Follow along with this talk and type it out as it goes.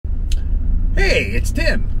Hey, it's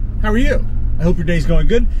Tim. How are you? I hope your day's going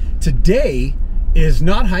good. Today is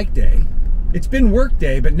not hike day. It's been work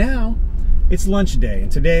day, but now it's lunch day. And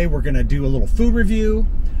today we're gonna do a little food review.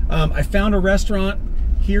 I found a restaurant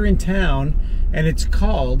here in town and it's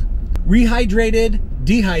called Rehydrated,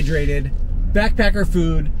 Dehydrated, Backpacker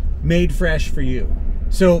Food Made Fresh for You.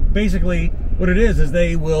 So basically what it is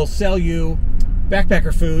they will sell you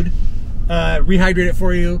backpacker food, rehydrate it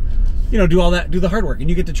for you, you know, do all that, do the hard work, and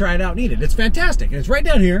you get to try it out and eat it. It's fantastic, and it's right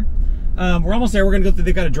down here. We're almost there. We're gonna go through,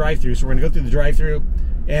 they've got a drive-through, so we're gonna go through the drive-through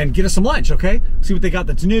and get us some lunch, okay? See what they got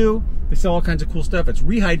that's new. They sell all kinds of cool stuff. It's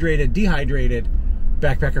rehydrated, dehydrated,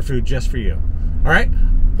 backpacker food just for you. All right,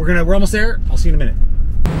 we're almost there. I'll see you in a minute.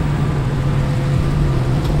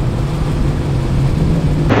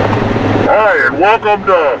 Hi, and welcome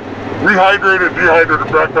to Rehydrated, Dehydrated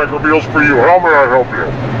Backpacker Meals for You. How may I help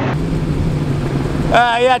you?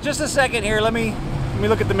 Yeah, just a second here. Let me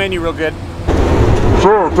look at the menu real good.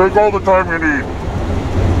 Sure, take all the time you need.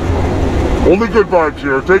 Only good vibes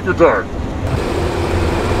here. Take your time.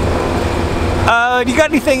 You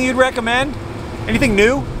got anything you'd recommend? Anything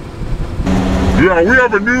new? Yeah, we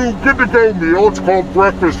have a new good-to-go meal. It's called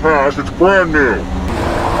breakfast hash. It's brand new.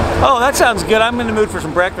 Oh, that sounds good. I'm in the mood for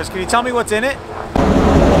some breakfast. Can you tell me what's in it?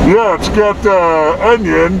 Yeah, it's got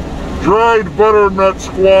onion, dried butternut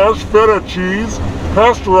squash, feta cheese,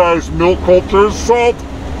 pasteurized milk cultures, salt,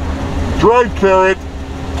 dried carrot,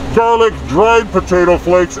 garlic, dried potato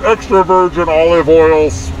flakes, extra virgin olive oil,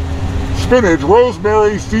 spinach,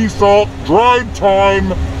 rosemary, sea salt, dried thyme,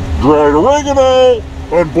 dried oregano,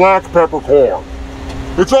 and black peppercorn.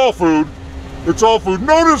 It's all food. It's all food.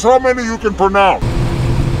 Notice how many you can pronounce.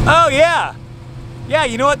 Oh, yeah. Yeah,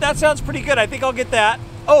 you know what? That sounds pretty good. I think I'll get that.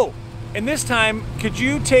 Oh, and this time, could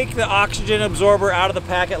you take the oxygen absorber out of the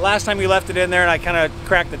packet? Last time you left it in there and I kind of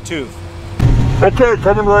cracked the tooth. Okay,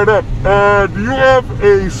 coming right up. Do you have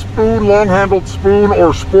a spoon, long-handled spoon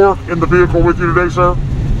or spork in the vehicle with you today, sir?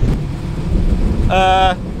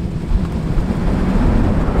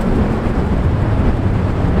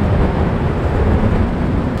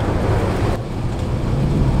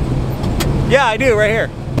 Yeah, I do, right here.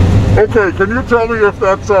 Okay, can you tell me if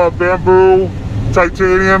that's bamboo,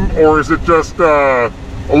 titanium, or is it just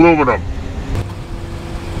aluminum?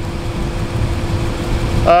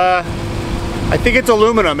 I think it's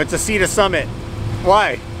aluminum. It's a Cedar Summit.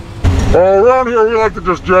 Why? Around here we like to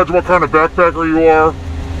just judge what kind of backpacker you are.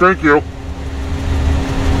 Thank you.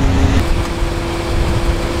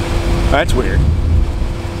 That's weird.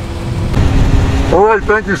 All right,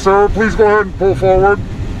 thank you, sir. Please go ahead and pull forward.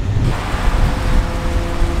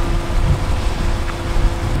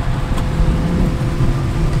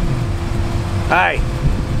 Hi.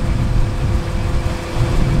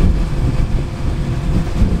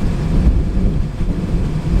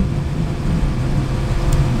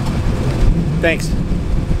 Thanks.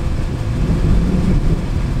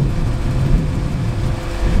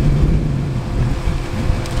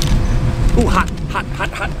 Ooh, hot.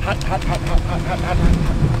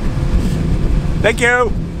 Thank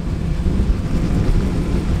you.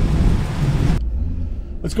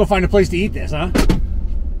 Let's go find a place to eat this, huh?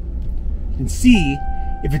 And see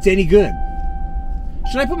if it's any good.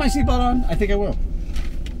 Should I put my seatbelt on? I think I will.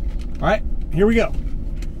 All right, here we go.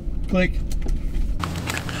 Click.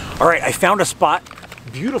 All right, I found a spot,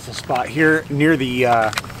 beautiful spot here near the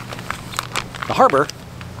harbor.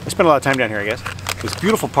 I spent a lot of time down here, I guess. This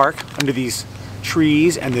beautiful park under these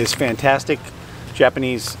trees and this fantastic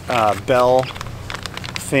Japanese bell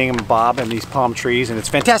thingamabob and these palm trees, and it's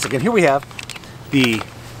fantastic. And here we have the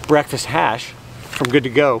breakfast hash from Good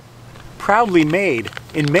to Go, proudly made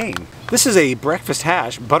in Maine. This is a breakfast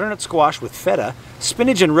hash, butternut squash with feta,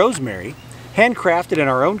 spinach and rosemary, handcrafted in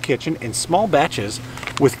our own kitchen in small batches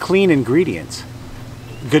with clean ingredients.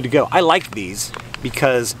 Good to go. I like these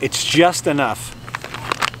because it's just enough.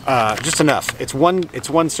 It's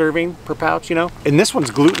one serving per pouch, you know. And this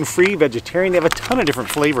one's gluten-free, vegetarian. They have a ton of different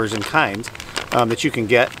flavors and kinds that you can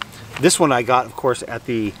get. This one I got, of course, at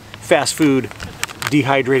the fast food,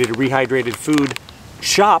 dehydrated, rehydrated food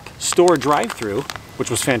shop store drive-through,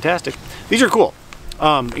 which was fantastic. These are cool.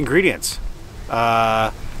 Ingredients.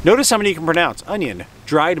 Notice how many you can pronounce. Onion,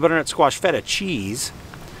 dried butternut squash, feta, cheese,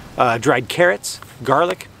 dried carrots,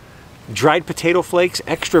 garlic, dried potato flakes,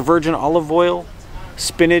 extra virgin olive oil,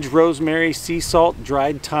 spinach, rosemary, sea salt,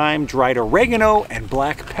 dried thyme, dried oregano, and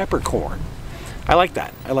black peppercorn. I like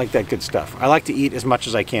that. I like that good stuff. I like to eat as much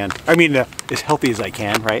as I can. I mean, as healthy as I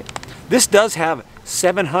can, right? This does have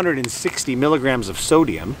 760 milligrams of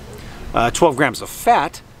sodium, 12 grams of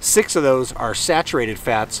fat. 6 of those are saturated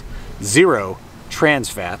fats, 0 trans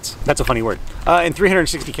fats. That's a funny word. And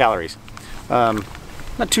 360 calories.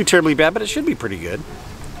 Not too terribly bad, but it should be pretty good.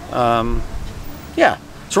 Yeah,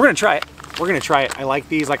 so we're gonna try it. We're gonna try it. I like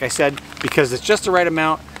these, like I said, because it's just the right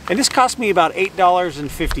amount. And this cost me about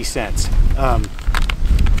 $8.50.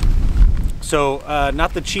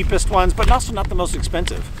 Not the cheapest ones, but also not the most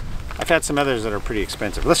expensive. I've had some others that are pretty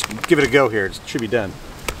expensive. Let's give it a go here. It should be done.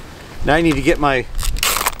 Now I need to get my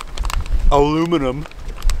aluminum.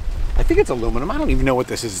 I think it's aluminum. I don't even know what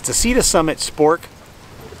this is. It's a Cedar Summit Spork.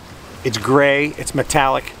 It's gray. It's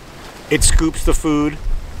metallic. It scoops the food.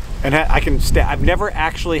 And I've never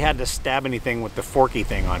actually had to stab anything with the forky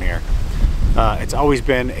thing on here. It's always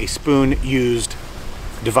been a spoon-used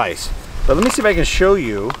device. But let me see if I can show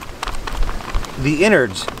you the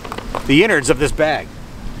innards of this bag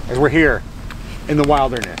as we're here in the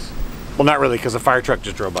wilderness. Well, not really, because a fire truck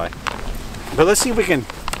just drove by. But let's see if we can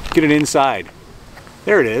get it inside.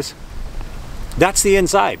 There it is. That's the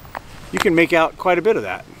inside. You can make out quite a bit of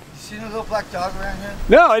that. You seen a little black dog around here?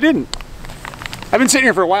 No, I didn't. I've been sitting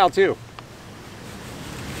here for a while too.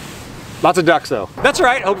 Lots of ducks though. That's all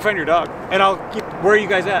right. I hope you find your dog. And I'll keep. Where are you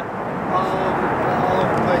guys at? All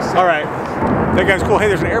over the place. All right. That guy's cool. Hey,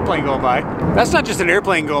 there's an airplane going by. That's not just an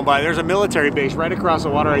airplane going by. There's a military base right across the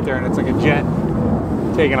water right there, and it's like a jet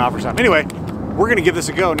taking off or something. Anyway, we're gonna give this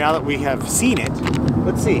a go now that we have seen it.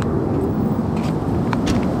 Let's see.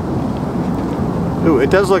 Ooh, it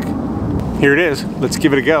does look. Here it is. Let's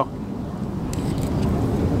give it a go.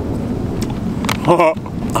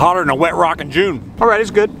 Hotter than a wet rock in June. All right, it's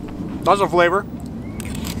good. Lots of flavor.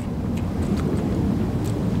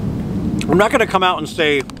 I'm not gonna come out and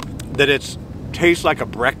say that it tastes like a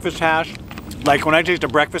breakfast hash. Like when I taste a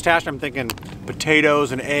breakfast hash, I'm thinking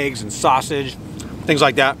potatoes and eggs and sausage, things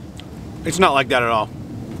like that. It's not like that at all.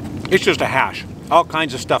 It's just a hash. All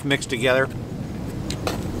kinds of stuff mixed together.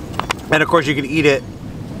 And of course you can eat it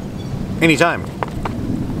anytime.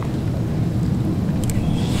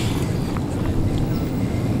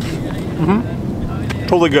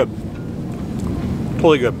 Totally good.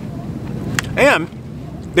 Totally good. And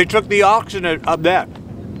they took the oxygen of that.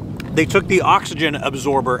 They took the oxygen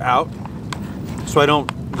absorber out, so I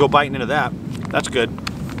don't go biting into that. That's good.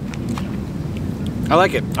 I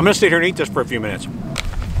like it. I'm gonna stay here and eat this for a few minutes.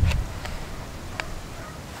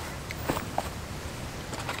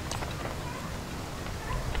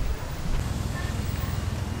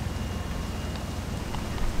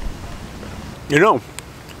 You know,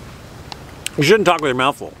 you shouldn't talk with your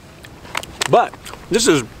mouth full, but this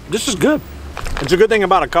is good. It's a good thing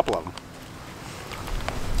about a couple of them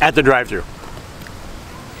at the drive-thru.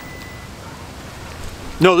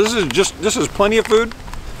 No, this is plenty of food.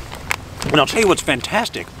 And I'll tell you what's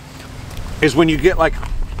fantastic is when you get, like,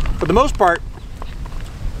 for the most part,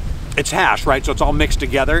 it's hash, right? So it's all mixed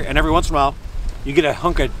together, and every once in a while you get a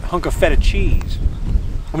hunk of feta cheese.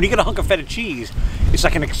 And when you get a hunk of feta cheese, it's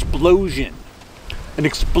like an explosion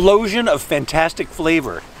of fantastic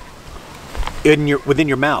flavor within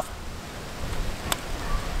your mouth.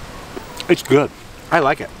 It's good. I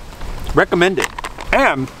like it. Recommend it.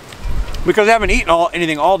 And because I haven't eaten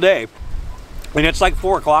anything all day, and it's like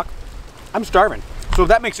 4 o'clock, I'm starving. So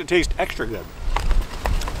that makes it taste extra good.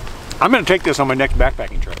 I'm gonna take this on my next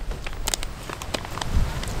backpacking trip.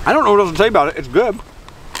 I don't know what else to say about it. It's good.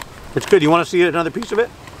 It's good. You want to see another piece of it?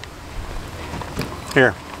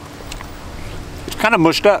 Here. It's kind of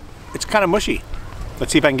mushed up. It's kind of mushy.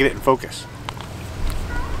 Let's see if I can get it in focus.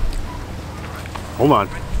 Hold on.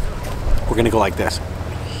 We're gonna go like this.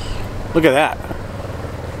 Look at that.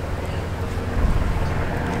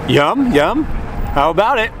 Yum, yum. How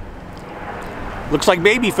about it? Looks like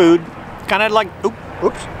baby food. Kind of like,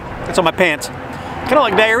 oops, that's on my pants. Kind of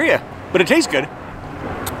like diarrhea, but it tastes good.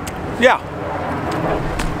 Yeah.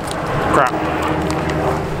 Crap.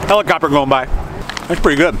 Helicopter going by. That's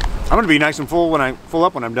pretty good. I'm gonna be nice and full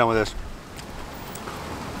up when I'm done with this.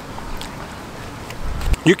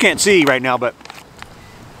 You can't see right now, but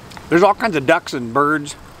there's all kinds of ducks and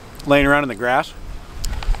birds laying around in the grass.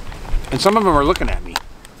 And some of them are looking at me.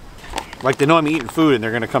 Like they know I'm eating food and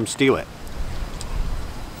they're gonna come steal it.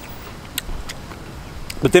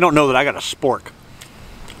 But they don't know that I got a spork.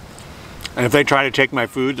 And if they try to take my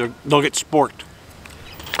food, they'll get sporked.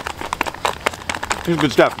 This is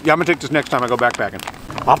good stuff. Yeah, I'm gonna take this next time I go backpacking.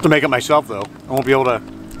 I'll have to make it myself though. I won't be able to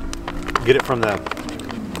get it from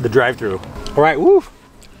the drive-thru. All right, woo!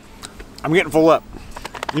 I'm getting full up.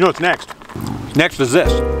 You know what's next? Next is this.